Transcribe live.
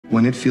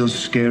When it feels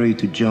scary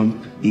to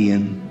jump,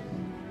 Ian,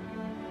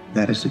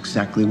 that is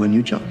exactly when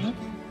you jump.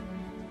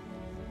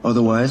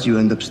 Otherwise, you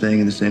end up staying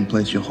in the same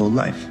place your whole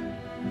life.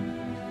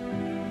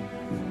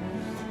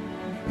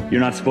 You're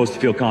not supposed to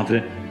feel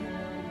confident.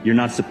 You're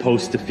not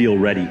supposed to feel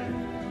ready.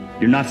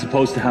 You're not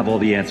supposed to have all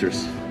the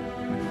answers.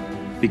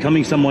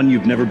 Becoming someone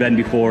you've never been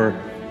before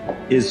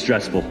is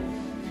stressful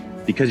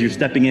because you're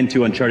stepping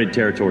into uncharted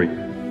territory.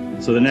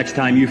 So the next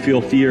time you feel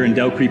fear and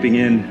doubt creeping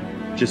in,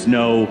 just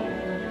know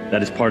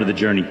that is part of the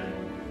journey.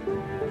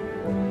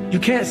 You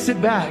can't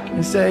sit back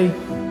and say,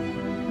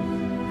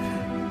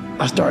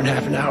 I'll start in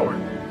half an hour.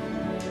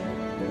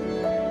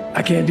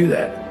 I can't do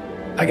that.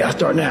 I gotta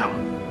start now.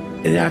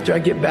 And after I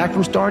get back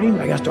from starting,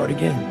 I gotta start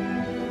again.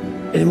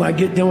 And then when I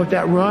get done with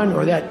that run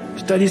or that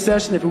study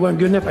session, if it wasn't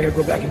good enough, I gotta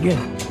go back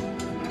again.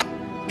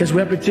 Because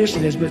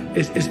repetition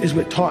is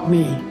what taught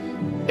me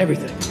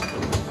everything.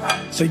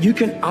 So you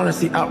can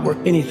honestly outwork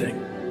anything.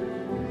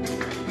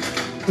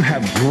 You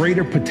have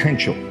greater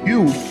potential.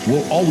 You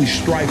will always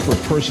strive for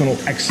personal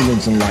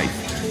excellence in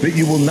life, but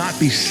you will not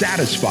be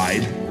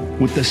satisfied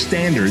with the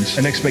standards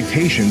and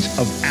expectations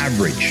of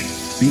average.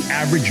 The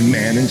average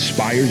man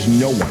inspires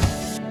no one.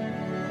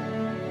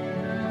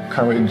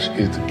 Courage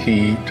is the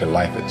key to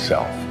life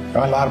itself.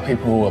 There are a lot of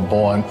people who are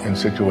born in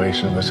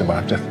situations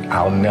where they say,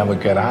 I'll never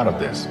get out of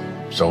this.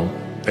 So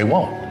they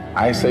won't.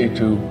 I say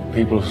to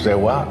people who say,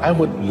 well, I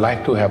would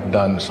like to have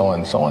done so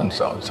and so and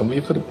so. Some of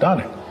you could have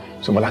done it.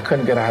 So, well, I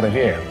couldn't get out of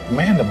here.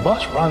 Man, the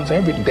bus runs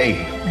every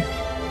day.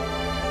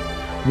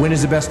 When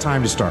is the best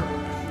time to start?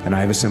 And I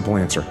have a simple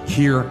answer,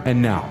 here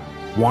and now.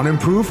 Want to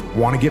improve?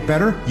 Want to get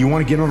better? You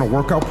want to get on a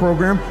workout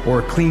program or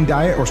a clean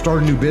diet or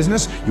start a new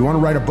business? You want to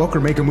write a book or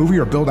make a movie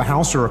or build a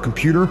house or a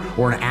computer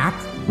or an app?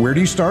 Where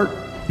do you start?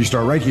 You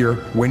start right here.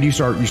 When do you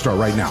start? You start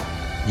right now.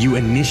 You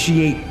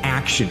initiate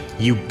action.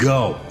 You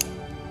go.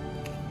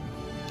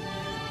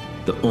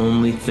 The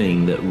only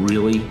thing that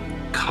really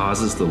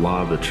causes the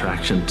law of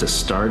attraction to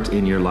start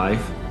in your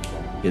life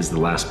is the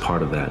last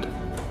part of that,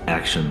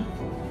 action.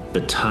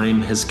 The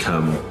time has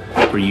come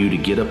for you to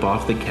get up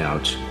off the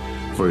couch,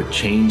 for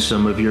change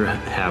some of your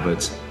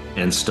habits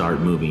and start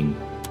moving.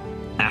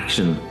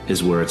 Action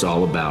is where it's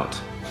all about.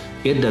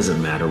 It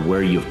doesn't matter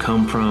where you've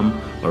come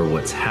from or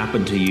what's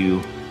happened to you,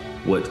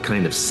 what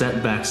kind of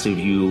setbacks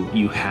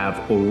you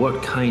have, or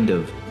what kind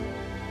of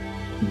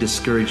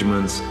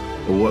discouragements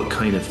or what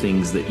kind of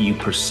things that you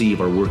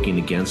perceive are working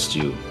against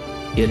you.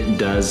 It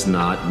does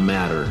not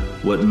matter.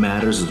 What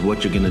matters is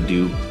what you're gonna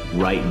do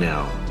right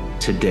now,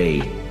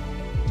 today.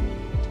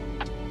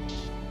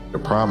 I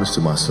promised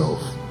to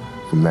myself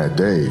from that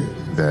day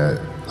that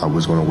I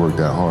was going to work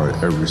that hard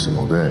every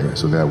single day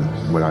so that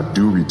when I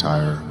do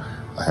retire,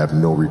 I have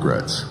no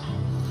regrets.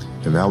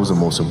 And that was the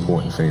most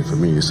important thing for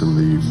me, is to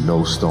leave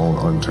no stone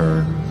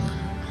unturned,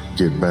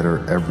 get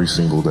better every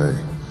single day.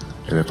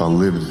 And if I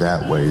lived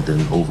that way,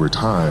 then over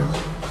time,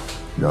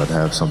 I'd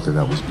have something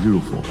that was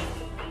beautiful.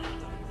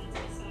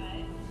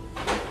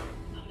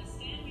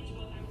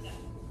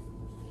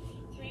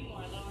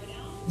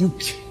 You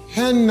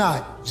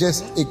cannot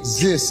just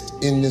exist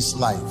in this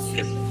life.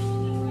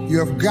 You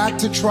have got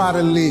to try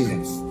to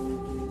live.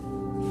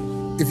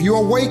 If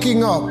you're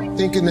waking up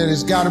thinking that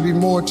it's got to be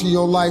more to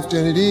your life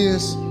than it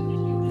is,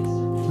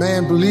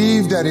 man,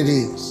 believe that it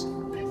is.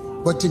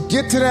 But to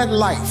get to that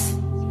life,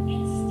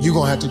 you're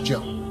going to have to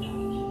jump.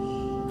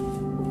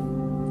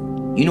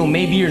 You know,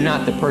 maybe you're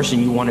not the person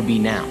you want to be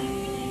now,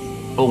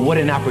 but what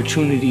an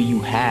opportunity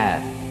you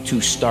have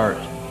to start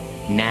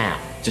now,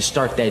 to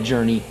start that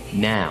journey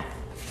now,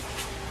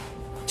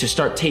 to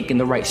start taking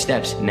the right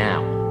steps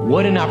now.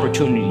 What an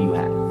opportunity you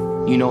have.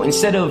 You know,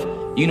 instead of,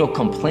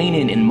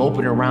 complaining and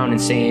moping around and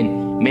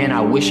saying, man,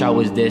 I wish I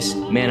was this,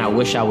 man, I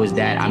wish I was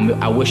that,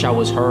 I wish I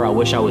was her, I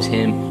wish I was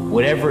him,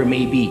 whatever it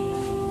may be.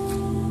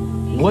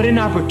 What an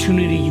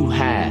opportunity you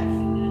have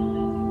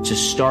to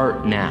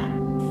start now.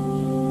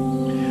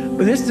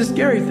 But this is the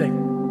scary thing.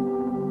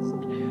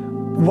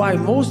 Why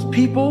most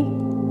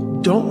people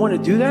don't want to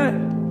do that,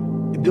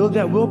 build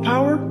that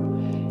willpower,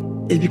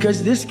 is because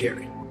it is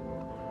scary.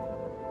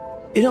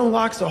 It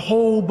unlocks a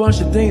whole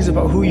bunch of things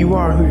about who you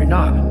are and who you're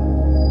not.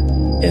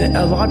 And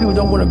a lot of people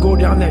don't want to go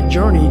down that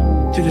journey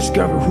to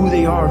discover who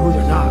they are and who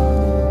they're not.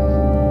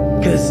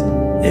 Because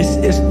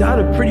it's not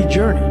a pretty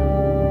journey.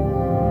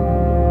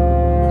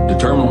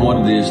 Determine what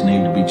it is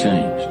need to be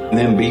changed. And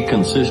then be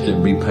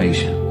consistent, be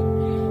patient.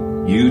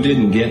 You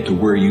didn't get to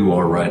where you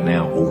are right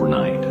now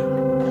overnight.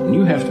 And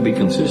you have to be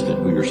consistent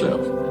with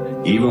yourself.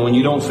 Even when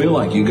you don't feel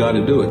like you got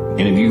to do it.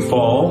 And if you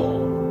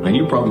fall, and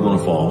you're probably going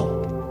to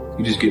fall,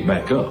 you just get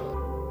back up.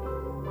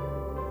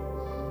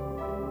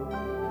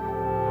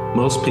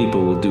 Most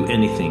people will do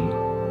anything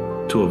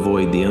to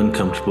avoid the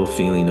uncomfortable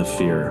feeling of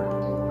fear.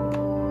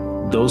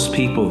 Those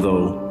people,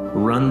 though,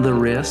 run the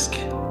risk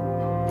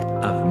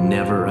of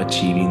never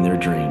achieving their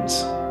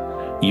dreams.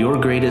 Your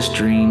greatest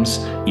dreams,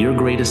 your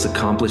greatest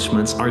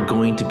accomplishments are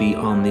going to be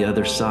on the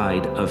other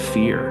side of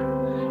fear.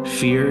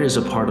 Fear is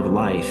a part of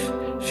life.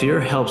 Fear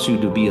helps you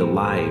to be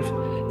alive,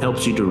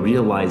 helps you to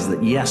realize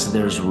that yes,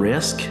 there's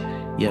risk,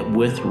 yet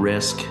with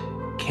risk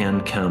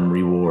can come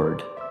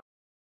reward.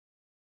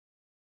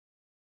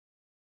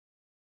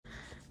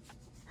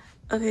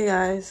 Okay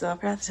guys, so I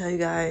forgot to tell you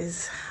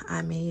guys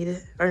I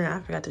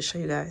forgot to show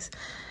you guys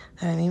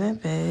that I made my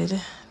bed.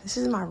 This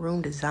is my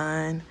room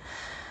design,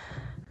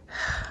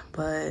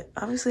 but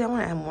obviously I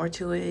want to add more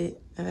to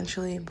it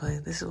eventually,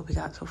 but this is what we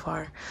got so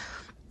far.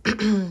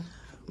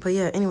 But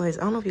yeah, anyways,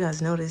 I don't know if you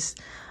guys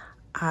noticed,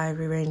 I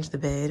rearranged the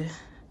bed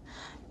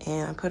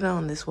and I put it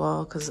on this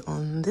wall, because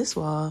on this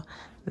wall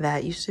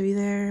that used to be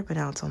there, but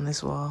now it's on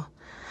this wall.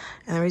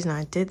 And the reason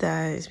I did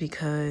that is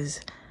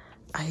because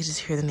I could just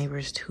hear the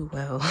neighbors too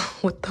well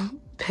with the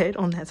bed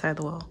on that side of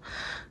the wall.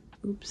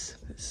 Oops,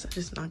 I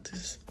just knocked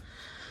this.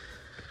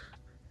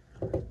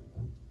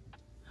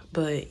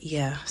 But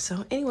yeah,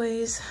 so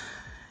anyways,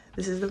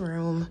 this is the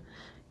room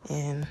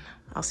and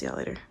I'll see y'all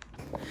later.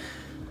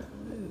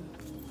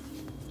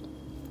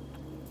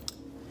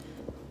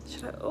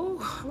 Am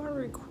I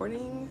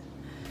recording?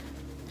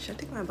 Should I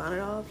take my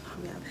bonnet off? I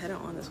mean, I've had it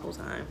on this whole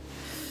time.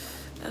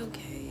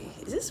 Okay,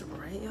 is this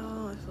right,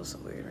 y'all? I feel so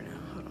weird right now.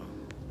 Hold on.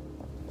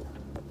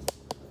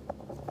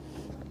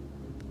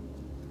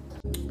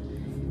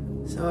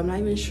 So I'm not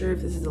even sure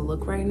if this is the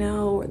look right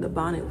now or the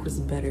bonnet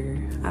was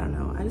better. I don't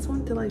know. I just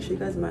wanted to like show you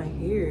guys my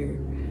hair.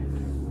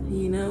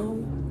 You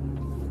know,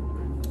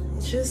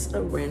 it's just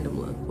a random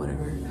look.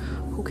 Whatever.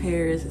 Who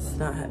cares? It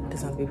doesn't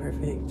have to be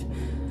perfect.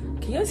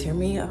 Can you guys hear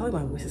me? I feel like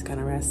my voice is kind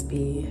of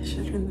raspy.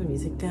 Should I turn the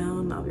music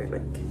down? I'll be right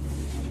back.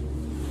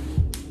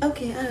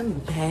 Okay, I'm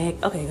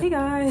back. Okay, hey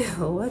guys,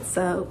 what's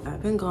up?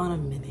 I've been gone a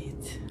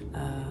minute.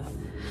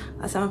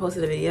 Last time I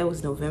posted a video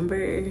was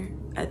November,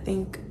 I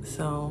think.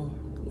 So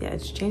yeah,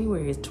 it's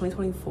January, it's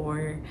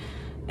 2024,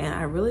 and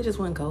I really just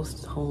went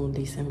ghost whole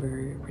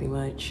December, pretty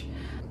much.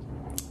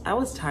 I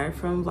was tired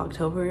from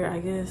Vlogtober, I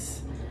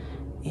guess,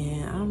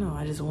 and I don't know,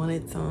 I just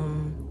wanted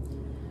some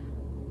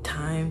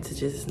time to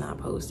just not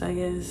post, I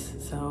guess.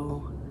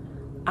 So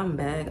I'm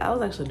back. I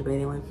was actually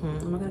debating like,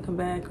 am I gonna come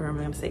back or am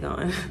I gonna stay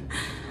gone?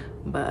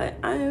 But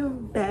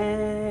I'm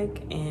back,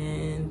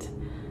 and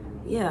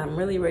yeah, I'm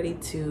really ready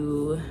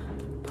to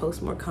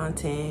post more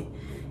content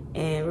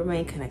and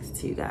remain connected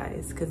to you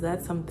guys, because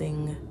that's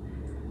something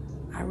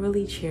I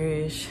really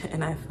cherish.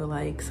 And I feel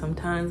like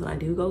sometimes when I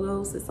do go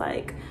ghost, it's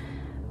like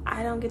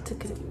I don't get to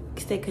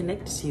stay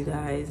connected to you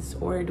guys,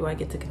 or do I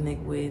get to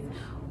connect with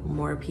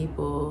more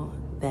people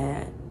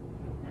that,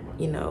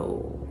 you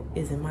know,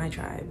 is in my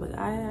tribe. But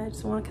I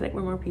just want to connect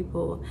with more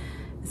people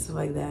and stuff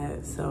like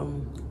that.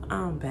 So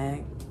I'm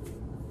back,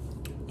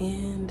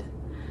 and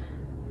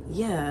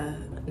yeah,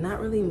 not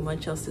really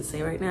much else to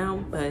say right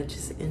now, but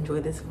just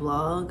enjoy this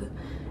vlog.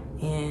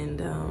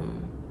 And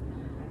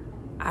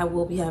I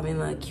will be having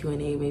a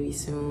Q&A maybe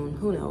soon.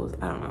 Who knows?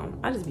 I don't know.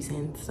 I just be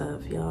saying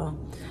stuff, y'all.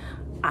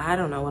 I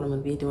don't know what I'm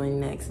gonna be doing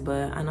next,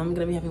 but I know I'm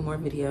gonna be having more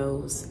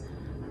videos.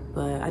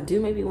 But I do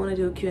maybe want to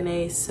do a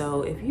Q&A.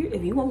 So if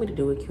you want me to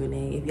do a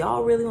Q&A, if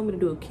y'all really want me to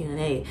do a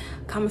Q&A,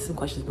 comment some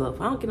questions below. If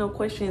I don't get no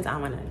questions, I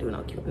might not do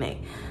no Q&A.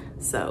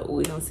 So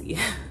we don't see.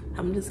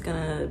 I'm just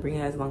gonna bring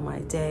you guys along my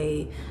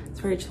day. It's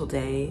a very chill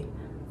day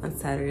on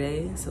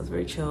Saturday, so it's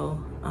very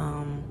chill.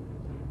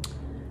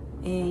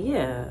 And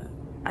yeah,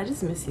 I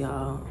just miss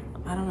y'all.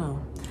 I don't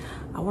know.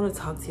 I want to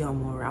talk to y'all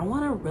more. I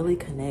want to really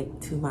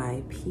connect to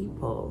my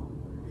people.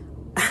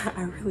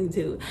 I really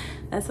do.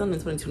 That's something in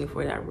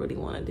 2024 that I really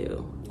want to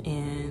do,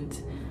 and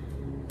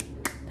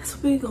that's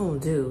what we're gonna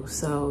do.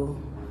 So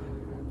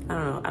I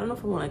don't know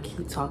if I want to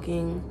keep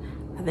talking.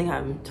 I think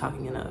I'm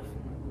talking enough.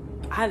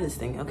 I have this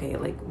thing, okay,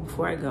 like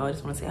before I go, I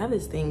just want to say I have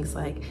this thing. It's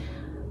like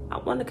I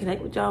want to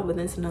connect with y'all, but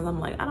then sometimes I'm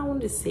like, I don't want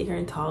to just sit here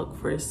and talk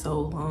for so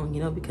long,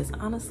 you know, because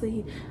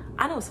honestly,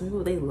 I know some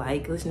people, they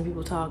like listening to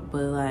people talk,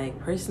 but like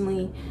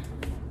personally,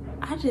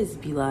 I just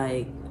be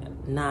like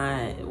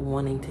not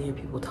wanting to hear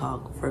people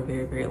talk for a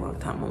very, very long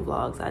time on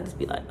vlogs. I just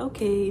be like,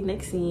 okay,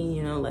 next scene,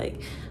 you know,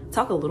 like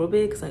talk a little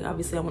bit, because like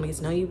obviously I want to get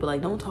to know you, but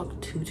like don't talk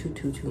too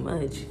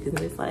much,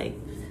 because it's like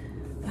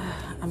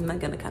I'm not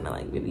gonna kind of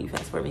like maybe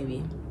fast forward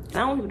maybe. I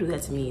don't want people to do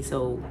that to me,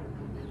 so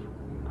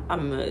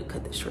I'm gonna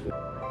cut this short.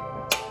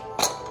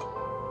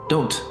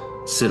 Don't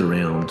sit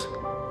around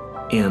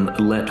and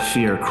let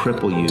fear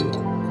cripple you.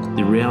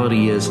 The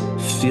reality is,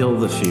 feel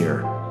the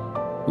fear.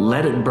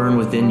 Let it burn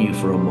within you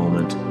for a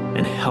moment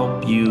and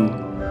help you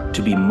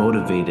to be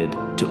motivated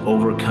to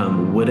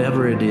overcome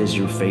whatever it is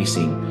you're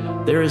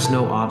facing. There is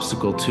no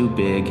obstacle too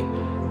big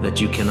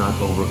that you cannot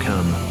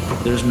overcome.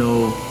 There's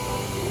no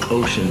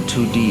ocean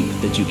too deep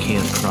that you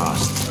can't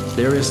cross.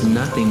 There is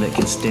nothing that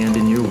can stand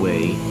in your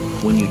way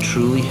when you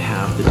truly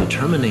have the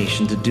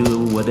determination to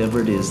do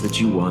whatever it is that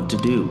you want to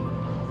do.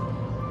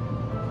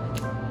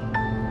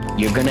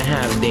 You're gonna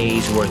have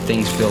days where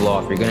things feel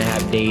off. You're gonna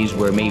have days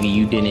where maybe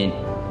you didn't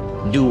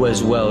do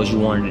as well as you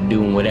wanted to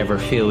do in whatever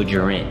field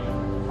you're in.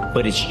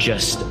 But it's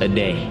just a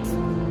day.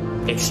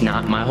 It's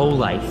not my whole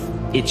life.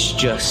 It's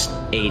just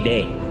a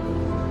day.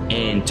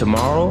 And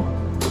tomorrow,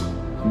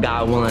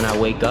 God willing, I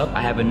wake up,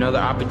 I have another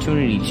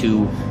opportunity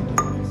to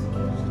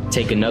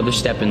take another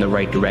step in the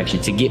right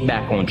direction, to get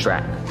back on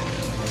track.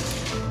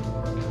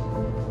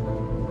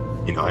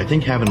 You know, I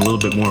think having a little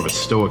bit more of a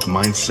stoic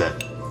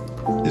mindset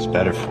is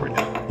better for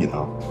you, you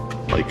know?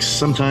 Like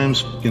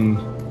sometimes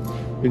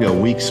we go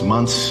weeks,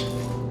 months,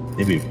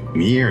 maybe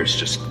years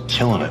just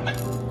killing it.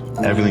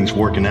 Everything's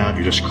working out,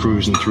 you're just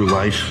cruising through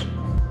life.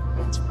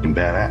 It's fucking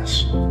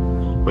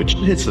badass. But it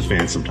hits the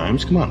fan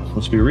sometimes, come on,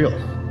 let's be real.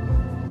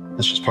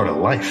 That's just part of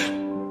life.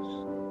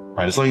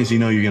 Right, as long as you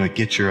know you're gonna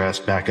get your ass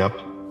back up,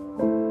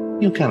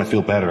 you'll kind of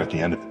feel better at the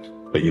end of it.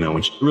 But you know,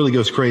 when it really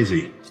goes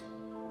crazy,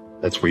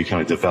 that's where you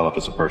kind of develop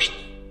as a person.